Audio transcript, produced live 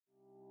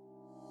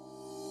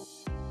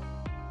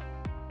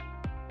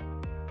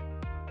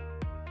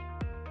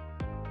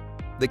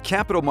The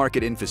capital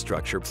market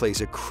infrastructure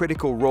plays a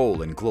critical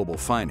role in global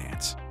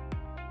finance.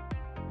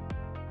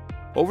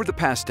 Over the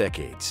past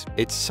decades,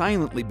 it's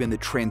silently been the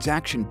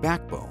transaction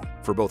backbone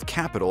for both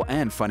capital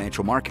and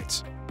financial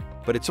markets.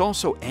 But it's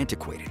also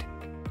antiquated.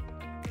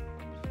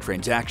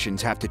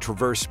 Transactions have to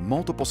traverse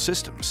multiple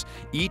systems,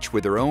 each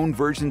with their own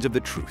versions of the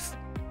truth,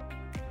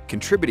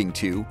 contributing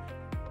to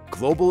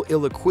global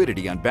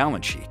illiquidity on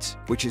balance sheets,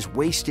 which is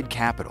wasted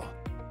capital,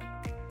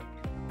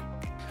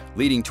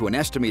 leading to an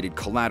estimated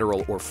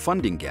collateral or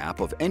funding gap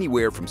of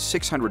anywhere from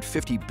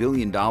 $650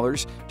 billion to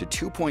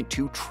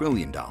 $2.2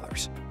 trillion.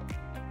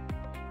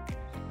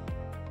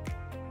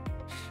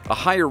 A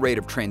higher rate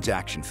of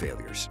transaction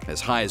failures, as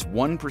high as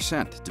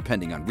 1%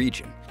 depending on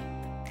region,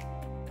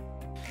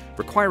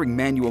 requiring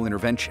manual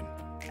intervention,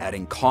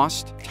 adding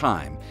cost,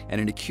 time, and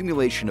an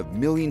accumulation of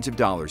millions of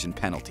dollars in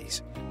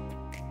penalties.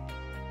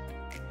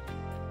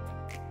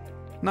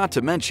 Not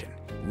to mention,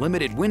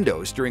 limited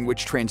windows during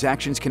which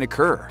transactions can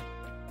occur.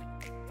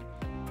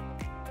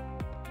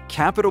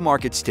 Capital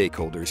market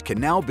stakeholders can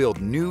now build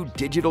new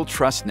digital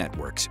trust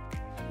networks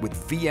with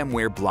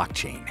VMware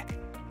Blockchain.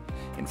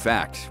 In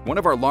fact, one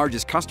of our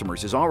largest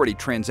customers is already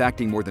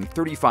transacting more than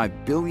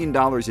 $35 billion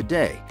a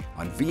day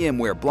on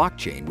VMware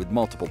Blockchain with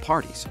multiple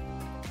parties.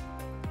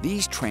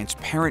 These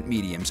transparent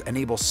mediums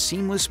enable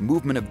seamless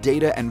movement of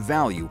data and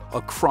value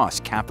across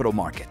capital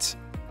markets.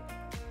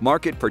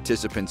 Market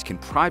participants can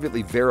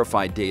privately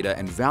verify data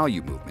and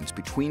value movements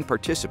between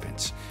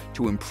participants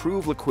to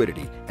improve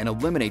liquidity and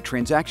eliminate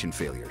transaction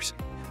failures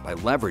by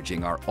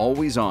leveraging our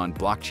always-on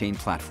blockchain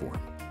platform.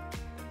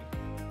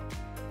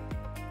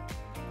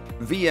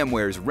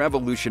 VMware's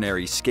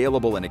revolutionary,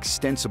 scalable, and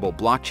extensible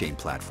blockchain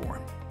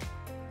platform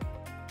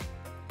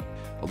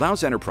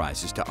allows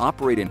enterprises to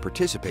operate and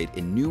participate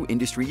in new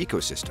industry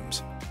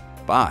ecosystems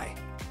by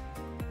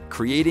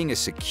creating a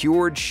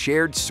secured,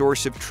 shared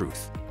source of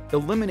truth,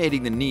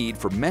 eliminating the need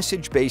for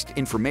message-based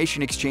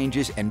information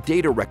exchanges and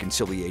data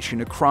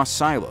reconciliation across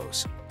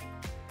silos,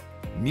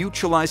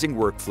 mutualizing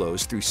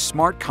workflows through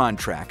smart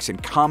contracts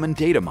and common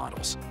data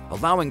models,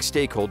 allowing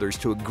stakeholders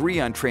to agree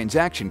on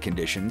transaction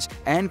conditions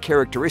and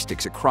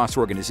characteristics across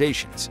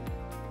organizations,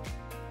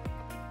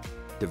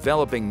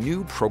 developing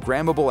new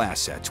programmable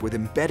assets with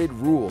embedded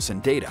rules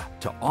and data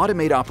to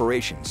automate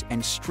operations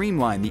and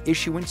streamline the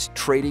issuance,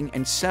 trading,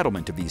 and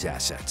settlement of these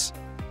assets.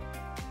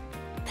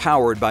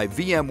 Powered by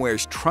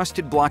VMware's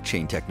trusted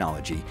blockchain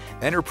technology,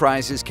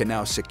 enterprises can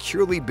now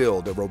securely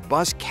build a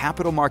robust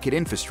capital market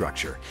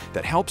infrastructure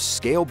that helps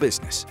scale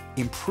business,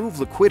 improve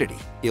liquidity,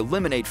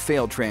 eliminate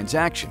failed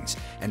transactions,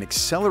 and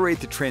accelerate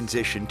the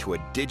transition to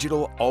a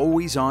digital,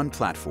 always-on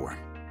platform.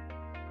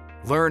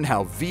 Learn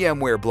how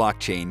VMware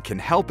Blockchain can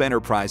help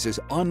enterprises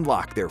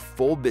unlock their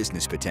full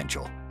business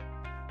potential.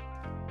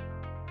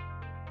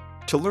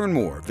 To learn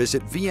more,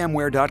 visit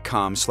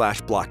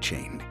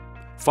vmware.com/blockchain.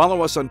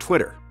 Follow us on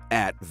Twitter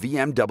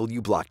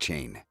 @VMW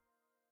Blockchain.